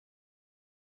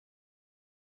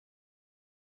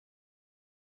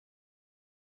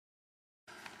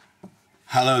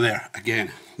Hello there again,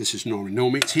 this is Norman No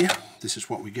Mates here. This is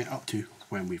what we get up to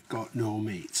when we've got no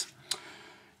mates.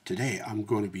 Today I'm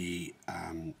going to be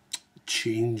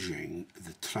changing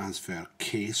the transfer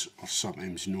case, or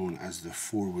sometimes known as the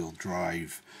four-wheel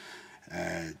drive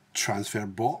transfer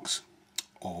box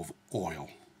of oil.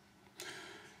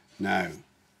 Now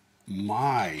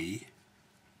my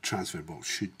transfer box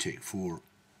should take 3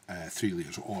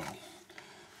 litres of oil,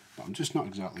 but I'm just not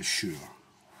exactly sure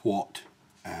what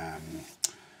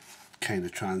kind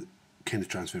of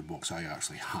transfer box I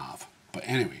actually have. But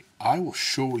anyway, I will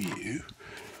show you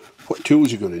what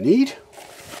tools you're going to need.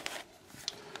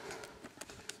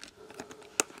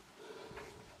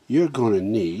 You're going to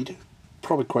need,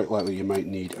 probably quite likely you might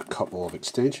need a couple of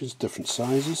extensions, different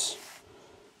sizes.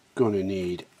 Going to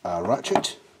need a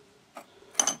ratchet,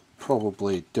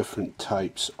 probably different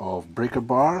types of breaker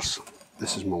bars.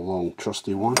 This is my long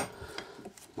trusty one.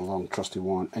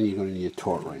 And you're going to need a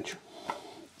torque wrench.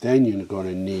 Then you're going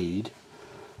to need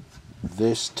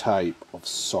this type of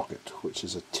socket, which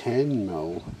is a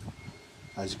 10mm,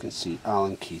 as you can see,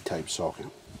 Allen key type socket,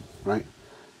 right?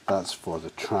 That's for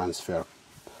the transfer,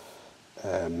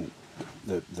 the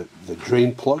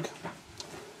drain plug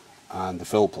and the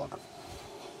fill plug.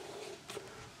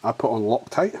 I put on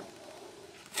Loctite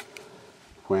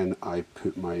when I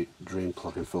put my drain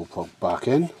plug and fill plug back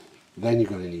in. Then you're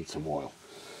going to need some oil.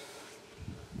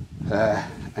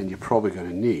 And you're probably going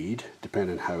to need,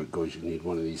 depending on how it goes, you need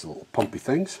one of these little pumpy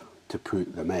things to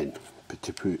put them in, but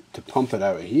to pump it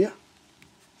out of here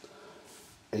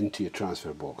into your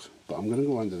transfer box. But I'm going to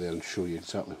go under there and show you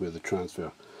exactly where the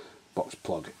transfer box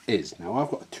plug is. Now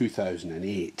I've got a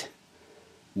 2008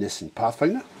 Nissan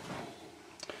Pathfinder.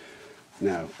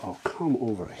 Now I'll come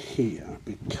over here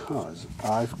because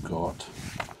I've got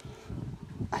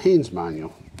a Haynes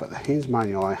manual, but the Haynes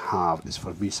manual I have is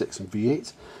for V6 and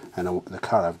V8s, and the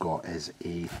car I've got is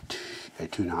a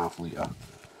 2.5 litre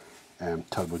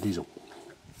turbo diesel.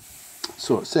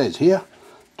 So it says here,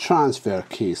 transfer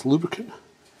case lubricant,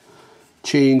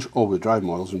 change all-wheel drive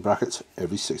models in brackets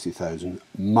every 60,000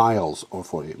 miles or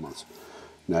 48 months.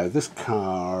 Now this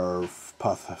car,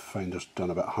 Pathfinder's done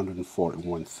about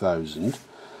 141,000,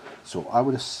 so I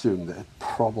would assume that it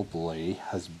probably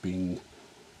has been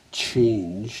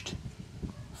changed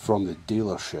from the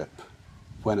dealership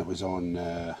when it was on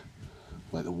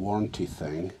like the warranty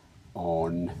thing,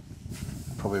 on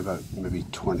probably about maybe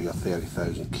 20 or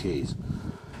 30,000 Ks.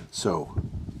 So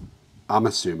I'm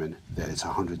assuming that it's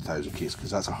 100,000 Ks,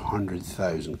 because that's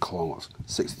 100,000 kilometers.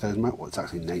 60,000 miles, well, it's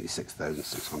actually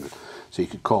 96,600. So you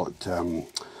could call it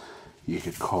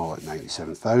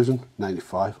 97,000,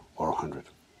 95, or 100.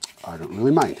 I don't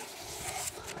really mind.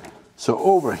 So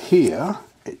over here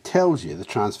it tells you the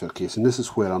transfer case, and this is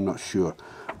where I'm not sure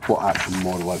what actual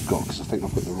model I've got, because I think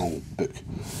I've got the wrong book.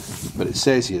 But it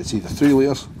says here it's either 3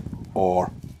 litres or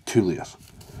 2 litres.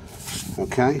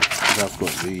 Okay, so I've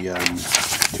got the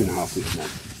 2.5 litre one.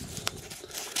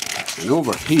 And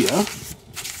over here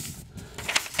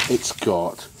it's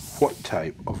got what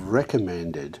type of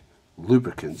recommended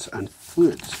lubricants and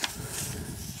fluids.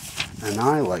 And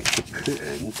I like to put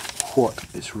in what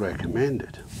is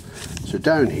recommended. So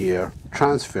down here,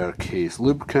 transfer case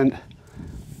lubricant.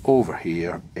 Over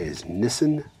here is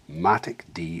Nissan Matic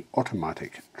D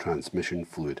automatic transmission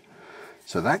fluid.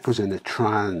 So that goes in the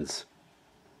trans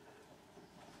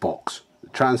box, the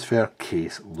transfer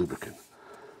case lubricant,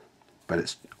 but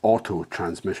it's auto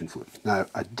transmission fluid. Now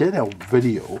I did a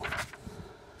video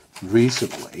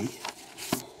recently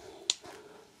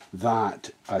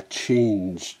that I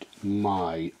changed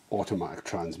my automatic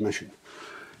transmission.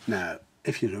 Now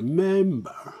if you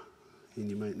remember, and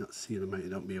you might not see it, I might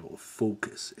not be able to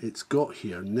focus, it's got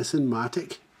here Nissan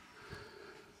Matic.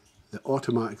 The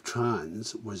automatic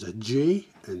trans was a J,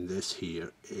 and this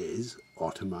here is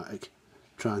automatic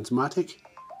transmatic,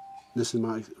 Nissan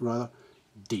Matic rather,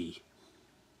 D.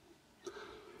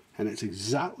 And it's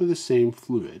exactly the same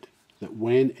fluid that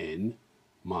went in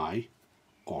my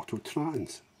auto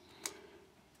trans.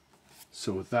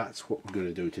 So that's what we're going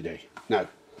to do today. Now,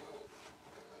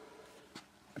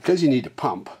 because you need a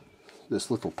pump, this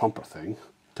little pumper thing,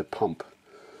 to pump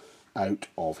out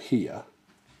of here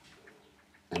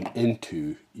and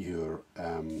into your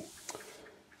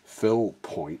fill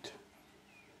point,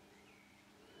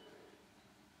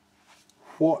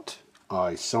 what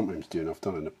I sometimes do, and I've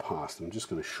done in the past, I'm just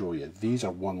going to show you, these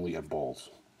are 1 litre balls,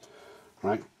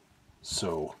 right?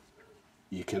 So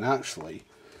you can actually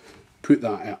put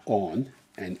that on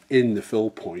and in the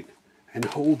fill point and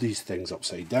hold these things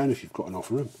upside down if you've got enough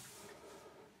room.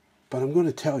 But I'm going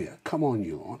to tell you, come on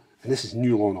Nulon, and this is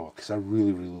Nulon oil because I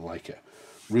really like it.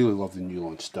 Really love the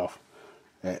Nulon stuff.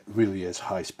 It really is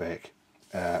high spec,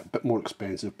 a bit more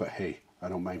expensive, but hey, I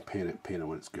don't mind paying it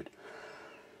when it's good.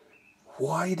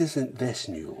 Why doesn't this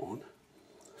new one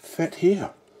fit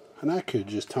here? And I could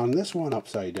just turn this one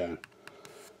upside down,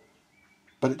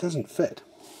 but it doesn't fit.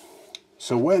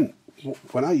 So when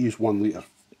I use 1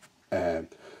 litre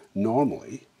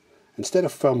normally, instead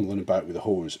of fumbling about with the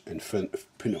hose and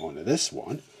putting it onto this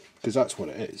one, because that's what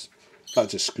it is, that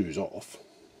just screws off.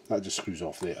 That just screws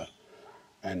off there,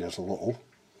 and there's a little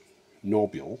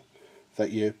nobule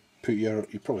that you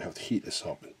probably have to heat this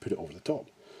up and put it over the top.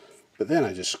 But then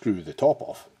I just screw the top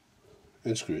off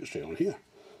and screw it straight on here.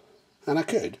 And I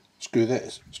could screw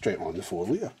this straight on the 4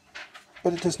 litre,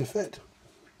 but it doesn't fit.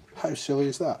 How silly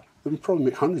is that? We can probably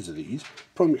make hundreds of these,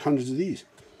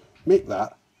 Make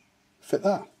that, fit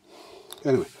that.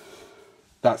 Anyway,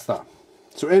 that's that.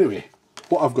 So anyway,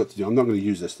 what I've got to do, I'm not going to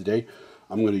use this today.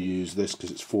 I'm going to use this because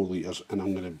it's 4 litres, and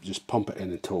I'm going to just pump it in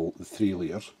until the 3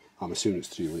 litres, I'm assuming it's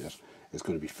 3 litres, is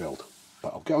going to be filled.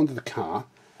 But I'll get onto the car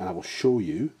and I will show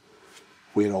you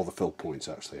where all the fill points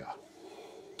actually are.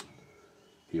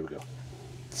 Here we go.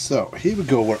 So here we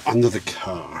go, we're under the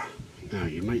car. Now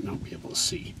you might not be able to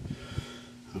see.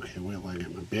 Okay, well, I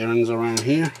get my bearings around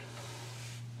here.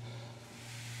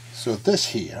 So this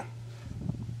here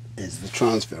is the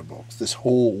transfer box, this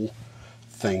whole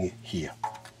thing here,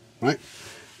 right?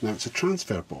 Now it's a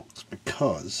transfer box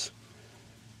because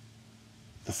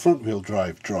the front wheel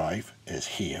drive is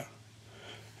here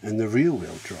and the rear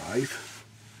wheel drive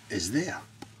is there.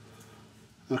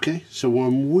 Okay, so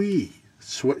when we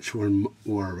switch from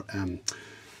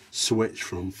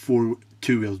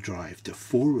two-wheel drive to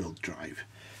 4-wheel drive,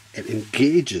 it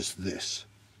engages this.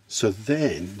 So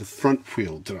then the front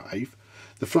wheel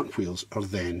wheels are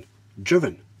then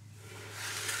driven.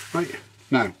 Right,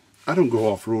 now I don't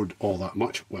go off-road all that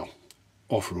much. Well,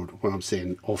 off-road, when I'm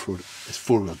saying off-road, is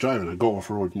 4-wheel drive, and I go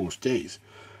off-road most days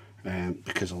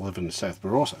because I live in South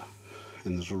Barossa,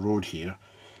 and there's a road here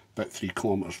about 3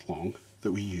 kilometres long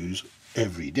that we use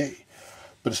every day,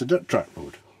 but it's a dirt track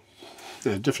road.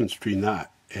 Now, the difference between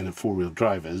that and a 4-wheel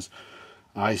drive is,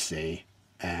 I say,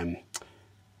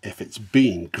 if it's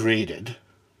being graded,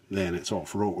 then it's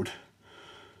off-road,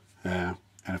 and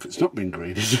if it's not being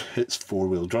graded, it's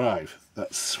 4-wheel drive.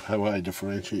 That's how I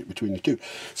differentiate between the two.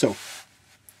 So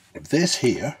this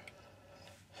here,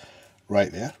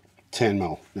 right there,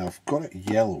 10mm. Now I've got it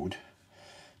yellowed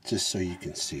just so you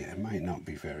can see it. It might not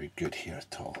be very good here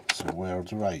at all. So we're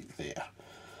right there.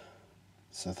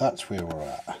 So that's where we're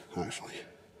at, actually.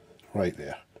 Right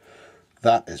there.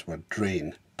 That is where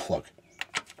drain plug.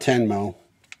 10mm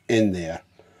in there.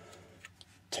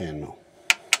 10mm.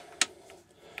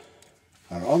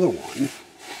 Our other one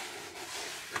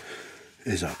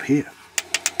is up here.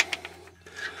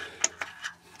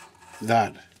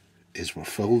 That is our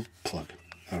fill plug.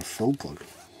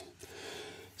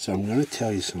 So I'm going to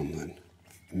tell you something.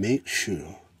 Make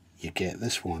sure you get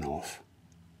this one off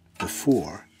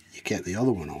before you get the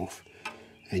other one off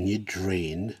and you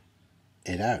drain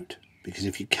it out. Because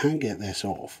if you can't get this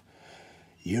off,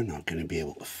 you're not going to be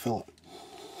able to fill it.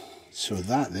 So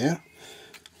that there,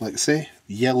 like I say,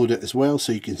 yellowed it as well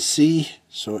so you can see.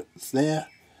 So it's there.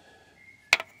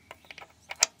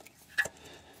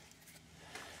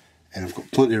 And I've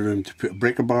got plenty of room to put a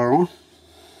breaker bar on.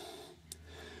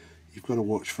 You've got to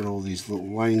watch for all these little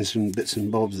lines and bits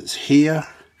and bobs that's here.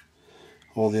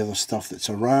 All the other stuff that's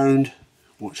around.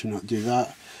 Watch you not do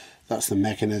that. That's the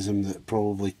mechanism that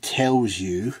probably tells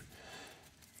you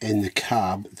in the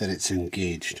cab that it's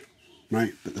engaged.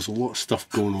 Right, but there's a lot of stuff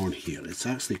going on here. It's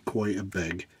actually quite a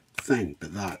big thing,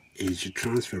 but that is your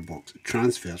transfer box. It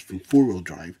transfers from 4-wheel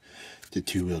drive to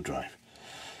 2-wheel drive.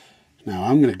 Now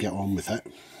I'm going to get on with it.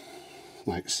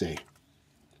 Like say,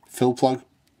 fill plug,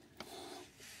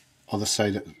 other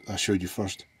side that I showed you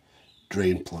first,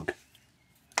 drain plug.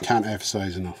 Can't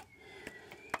emphasize enough.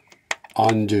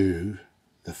 Undo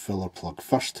the filler plug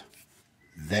first,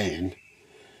 then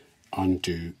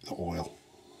undo the oil,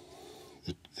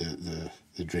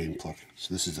 the drain plug.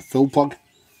 So this is the fill plug,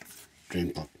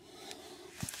 drain plug.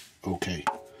 Okay,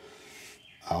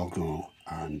 I'll go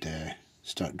and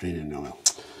start draining the oil.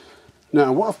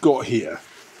 Now what I've got here,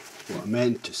 what I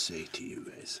meant to say to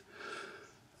you is,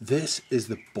 this is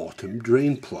the bottom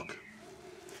drain plug.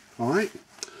 Alright,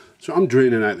 so I'm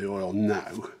draining out the oil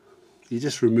now. You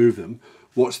just remove them.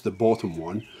 What's the bottom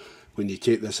one when you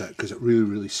take this out, because it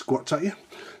really squirts at you.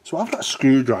 So I've got a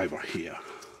screwdriver here,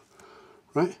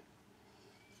 right?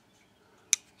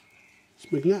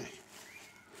 It's magnetic.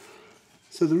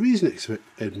 So the reason it's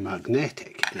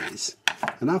magnetic is,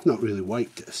 and I've not really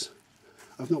wiped this,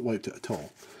 I've not wiped it at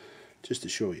all, just to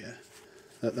show you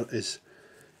that there is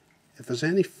if there's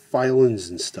any filings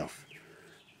and stuff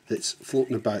that's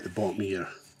floating about the bottom of your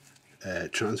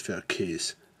transfer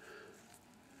case,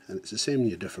 and it's the same in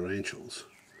your differentials,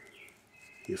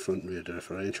 your front and rear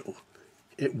differential,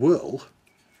 it will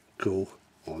go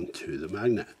onto the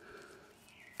magnet.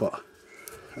 But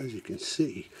as you can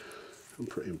see, I'm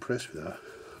pretty impressed with that.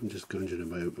 I'm just gunging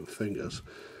them out with my fingers.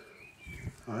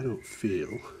 I don't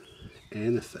feel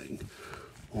anything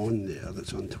on there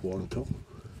that's untoward at all.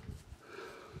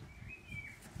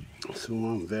 So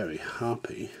I'm very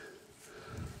happy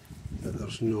that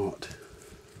there's not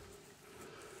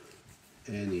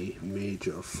any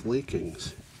major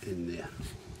flakings in there.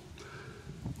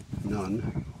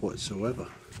 None whatsoever.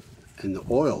 And the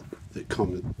oil that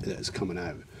is coming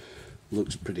out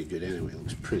looks pretty good anyway,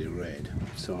 looks pretty red.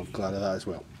 So I'm glad of that as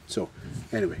well. So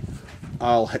anyway,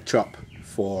 I'll hitch up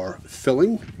for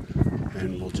filling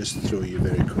and we'll just throw you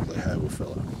very quickly how we'll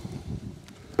fill it.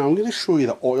 Now I'm going to show you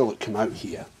the oil that came out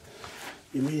here.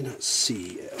 You may not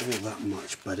see it all that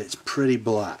much, but it's pretty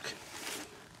black.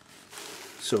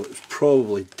 So it's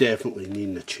probably definitely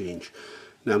needing a change.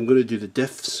 Now I'm going to do the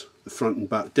diffs, the front and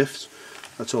back diffs.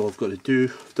 That's all I've got to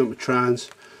do. I've done my trans.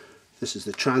 This is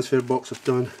the transfer box I've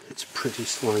done. It's pretty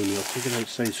slimy. I'll take it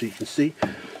outside so you can see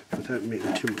without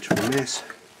making too much of a mess.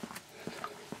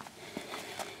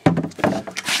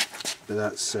 But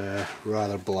that's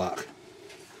rather black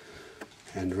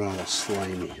and rather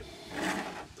slimy.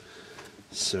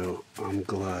 So I'm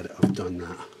glad I've done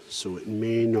that. So it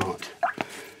may not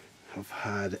have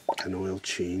had an oil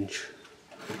change.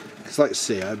 Because like I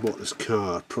say, I bought this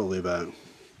car probably about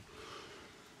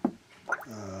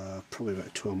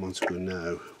 12 months ago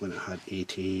now, when it had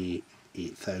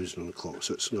 88,000 on the clock.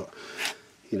 So it's not,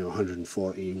 you know,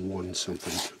 141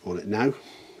 something on it now.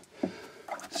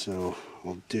 So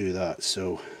I'll do that.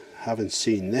 So having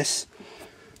seen this,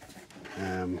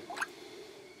 and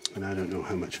I don't know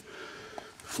how much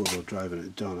four-wheel driving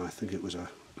it done. I think it was a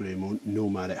grey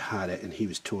Nomad that had it, and he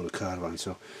was towing a caravan.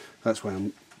 So that's why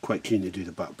I'm quite keen to do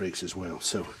the back brakes as well.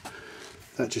 So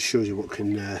that just shows you what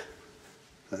can.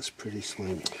 That's pretty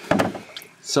slimy.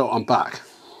 So I'm back.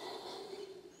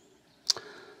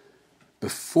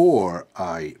 Before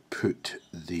I put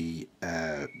the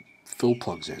fill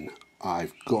plugs in,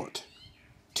 I've got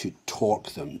to torque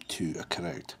them to a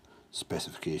correct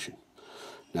specification.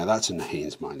 Now that's in the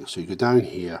Haynes manual. So you go down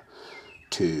here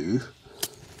to,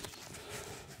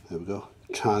 there we go,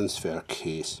 transfer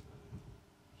case,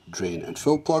 drain and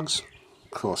fill plugs.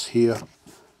 Across here,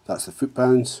 that's the foot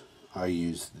pounds. I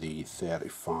use the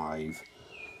 35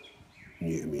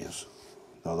 Newton meters.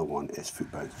 The other one is foot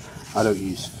pounds. I don't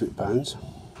use foot pounds,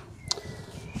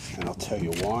 and I'll tell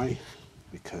you why.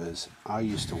 Because I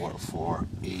used to work for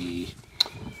a,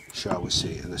 shall we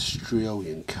say, an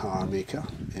Australian car maker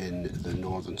in the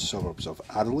northern suburbs of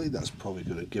Adelaide. That's probably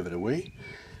going to give it away.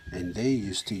 And they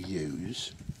used to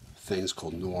use things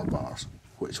called Nor bars,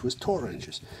 which was torque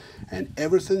wrenches, and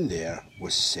everything there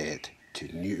was set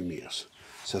to Newton meters.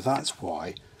 So that's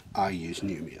why I use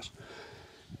Newton meters.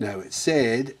 Now it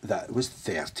said that it was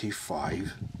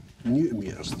 35 Newton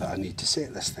meters that I need to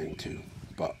set this thing to,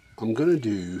 but I'm going to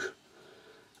do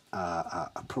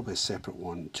probably a separate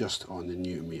one just on the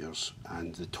Newton meters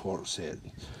and the torque set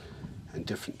and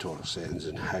different torque settings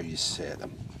and how you set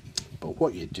them. But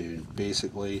what you do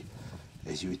basically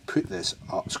is you would put this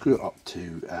up, screw it up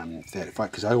to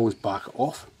 35, because I always back it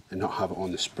off and not have it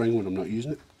on the spring when I'm not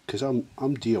using it, because I'm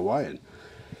DIYing,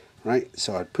 right?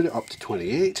 So I'd put it up to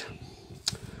 28,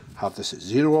 have this at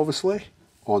 0 obviously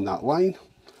on that line,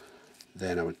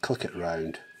 then I would click it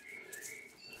round.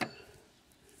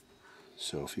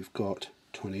 So if you've got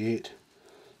 28,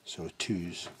 so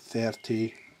 2's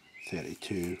 30,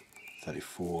 32,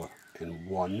 34 and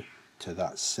 1 to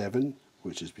that 7,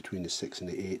 which is between the 6 and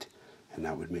the 8, and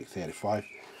that would make 35.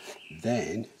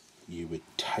 Then you would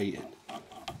tighten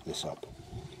this up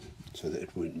so that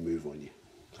it wouldn't move on you.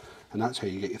 And that's how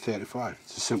you get your 35.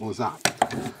 It's as simple as that.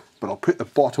 But I'll put the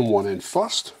bottom one in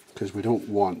first, because we don't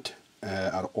want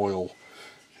our oil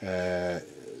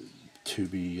to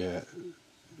be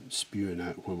spewing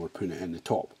out when we're putting it in the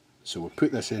top. So we'll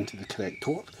put this into the correct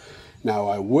torque. Now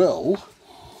I will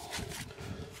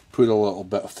put a little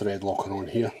bit of thread locker on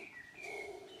here,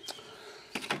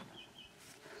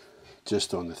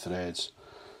 just on the threads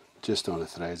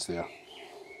there,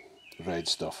 the red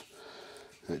stuff.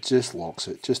 It just locks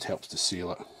it, just helps to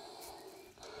seal it.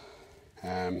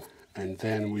 And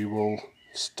then we will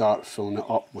start filling it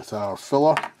up with our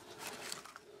filler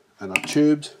and our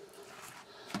tubes,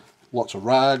 lots of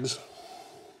rags,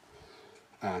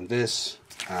 and this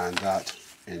and that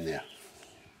in there,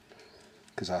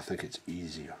 because I think it's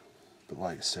easier. But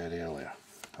like I said earlier,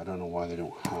 I don't know why they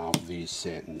don't have these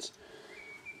settings,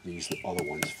 these other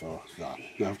ones for that.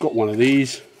 Now I've got one of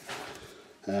these,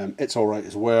 it's alright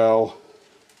as well.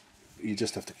 You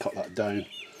just have to cut that down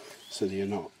so that you're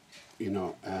not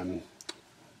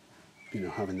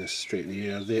having this straight in the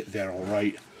air. They're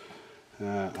alright.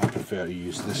 I prefer to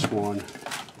use this one,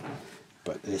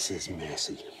 but this is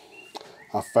messy.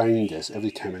 I find this,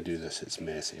 every time I do this, it's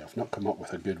messy. I've not come up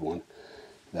with a good one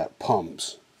that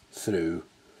pumps through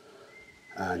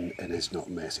and is not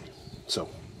messy. So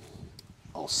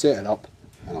I'll set it up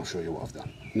and I'll show you what I've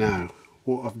done. Now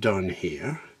what I've done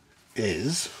here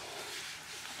is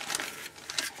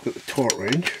I've got the torque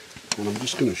wrench, and I'm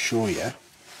just going to show you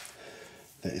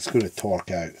that it's going to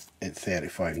torque out at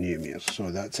 35 newton meters.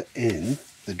 So that's in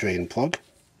the drain plug.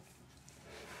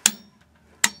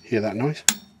 Hear that noise?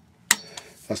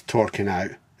 That's torquing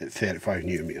out at 35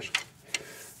 newton meters.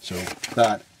 So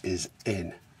that is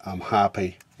in. I'm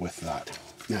happy with that.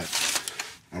 Now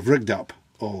I've rigged up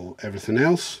everything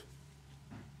else.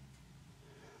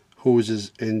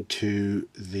 Hoses into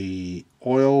the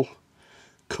oil,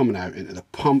 coming out into the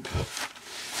pump,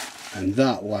 and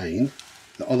that line,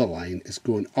 the other line, is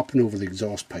going up and over the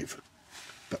exhaust pipe.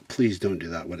 But please don't do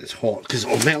that when it's hot, because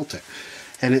it'll melt it.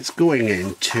 And it's going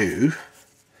into,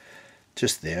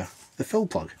 just there, the fill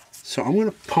plug. So I'm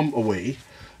going to pump away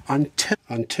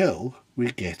until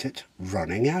we get it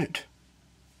running out.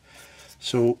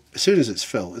 So as soon as it's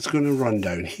filled, it's going to run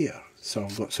down here. So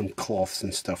I've got some cloths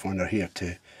and stuff under here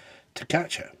to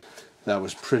catch it. That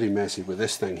was pretty messy with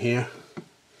this thing here.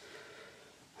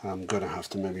 I'm going to have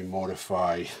to maybe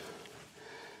modify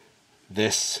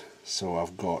this so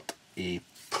I've got a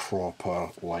proper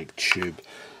like tube.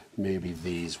 Maybe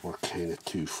these were kind of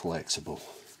too flexible.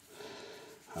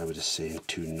 I would have said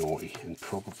too naughty and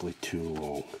probably too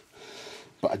long.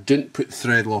 But I didn't put the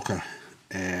thread locker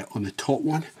on the top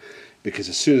one, because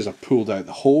as soon as I pulled out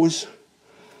the hose,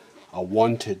 I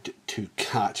wanted to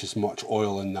catch as much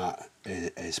oil in that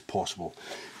as possible.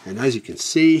 And as you can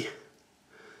see,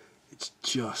 it's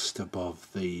just above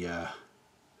the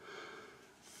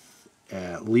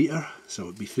litre, so it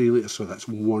would be 3 litres, so that's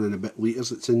 1 and a bit litres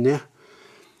that's in there.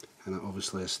 And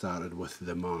obviously I started with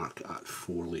the mark at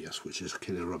 4 litres, which is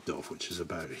kind of rubbed off, which is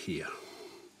about here.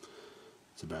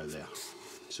 It's about there.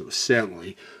 So it's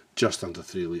certainly just under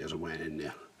 3 litres I went in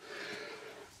there.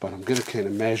 But I'm going to kind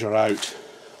of measure out,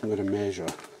 I'm going to measure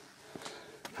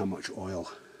how much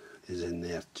oil is in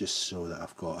there, just so that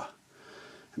I've got,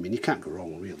 I mean, you can't go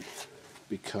wrong really,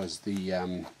 because the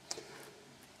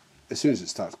as soon as it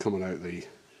starts coming out the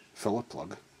filler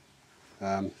plug,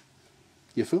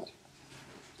 you're full.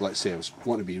 Let's say I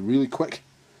want to be really quick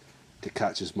to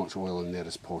catch as much oil in there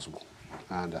as possible,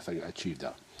 and I think I achieved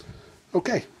that.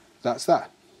 Okay, that's that.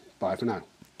 Bye for now.